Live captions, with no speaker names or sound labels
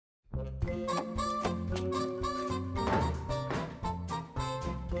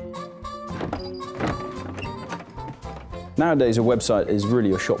Nowadays, a website is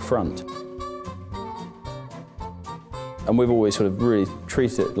really a shop front. And we've always sort of really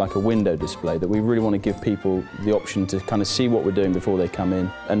treated it like a window display, that we really want to give people the option to kind of see what we're doing before they come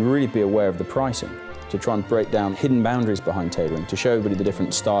in and really be aware of the pricing, to try and break down hidden boundaries behind tailoring, to show everybody the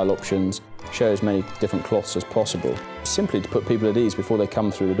different style options, show as many different cloths as possible, simply to put people at ease before they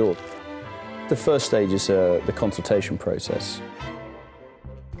come through the door. The first stage is the consultation process.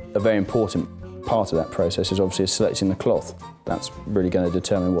 A very important part of that process is obviously selecting the cloth. That's really going to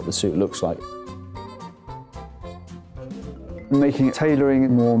determine what the suit looks like. Making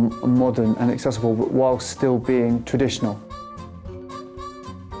tailoring more modern and accessible, but while still being traditional.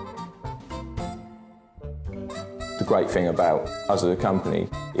 The great thing about us as a company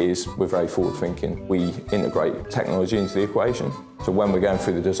is we're very forward-thinking. We integrate technology into the equation. So when we're going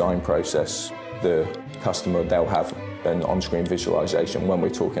through the design process, the customer, they'll have an on-screen visualisation when we're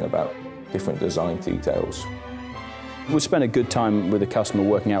talking about different design details. We'll spend a good time with the customer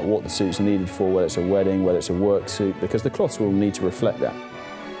working out what the suit's needed for, whether it's a wedding, whether it's a work suit, because the cloths will need to reflect that.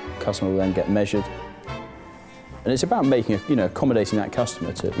 The customer will then get measured. And it's about making, accommodating that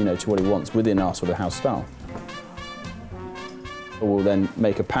customer to, to what he wants within our sort of house style. We'll then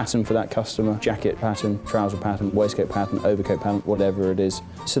make a pattern for that customer, jacket pattern, trouser pattern, waistcoat pattern, overcoat pattern, whatever it is.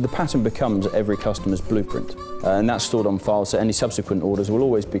 So the pattern becomes every customer's blueprint, and that's stored on file, so any subsequent orders will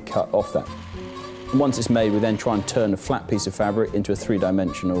always be cut off that. Once it's made, we then try and turn a flat piece of fabric into a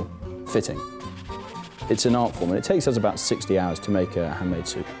three-dimensional fitting. It's an art form, and it takes us about 60 hours to make a handmade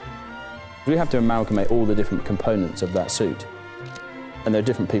suit. We have to amalgamate all the different components of that suit, and there are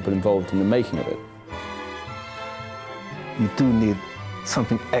different people involved in the making of it. You do need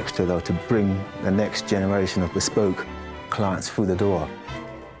something extra, though, to bring the next generation of bespoke clients through the door.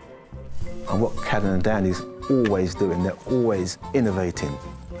 And what Cadden and Dandy's always doing, they're always innovating.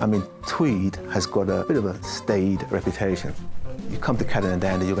 I mean, tweed has got a bit of a staid reputation. You come to Cadden and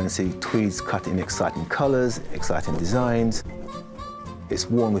Dandy, you're going to see tweeds cut in exciting colours, exciting designs. It's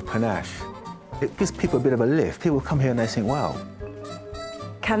worn with panache. It gives people a bit of a lift. People come here and they think, wow.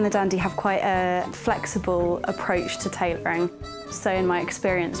 Cadden and Dandy have quite a flexible approach to tailoring. So in my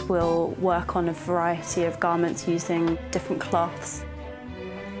experience, we'll work on a variety of garments using different cloths.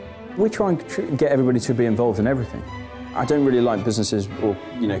 We try and get everybody to be involved in everything. I don't really like businesses or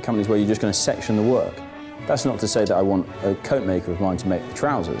companies where you're just going to section the work. That's not to say that I want a coat maker of mine to make the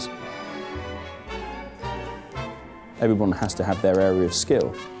trousers. Everyone has to have their area of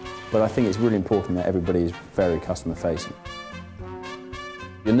skill, but I think it's really important that everybody is very customer facing.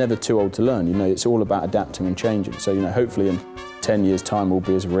 You're never too old to learn, it's all about adapting and changing. So, hopefully in 10 years' time we'll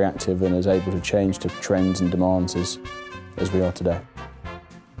be as reactive and as able to change to trends and demands as we are today.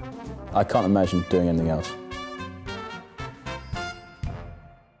 I can't imagine doing anything else.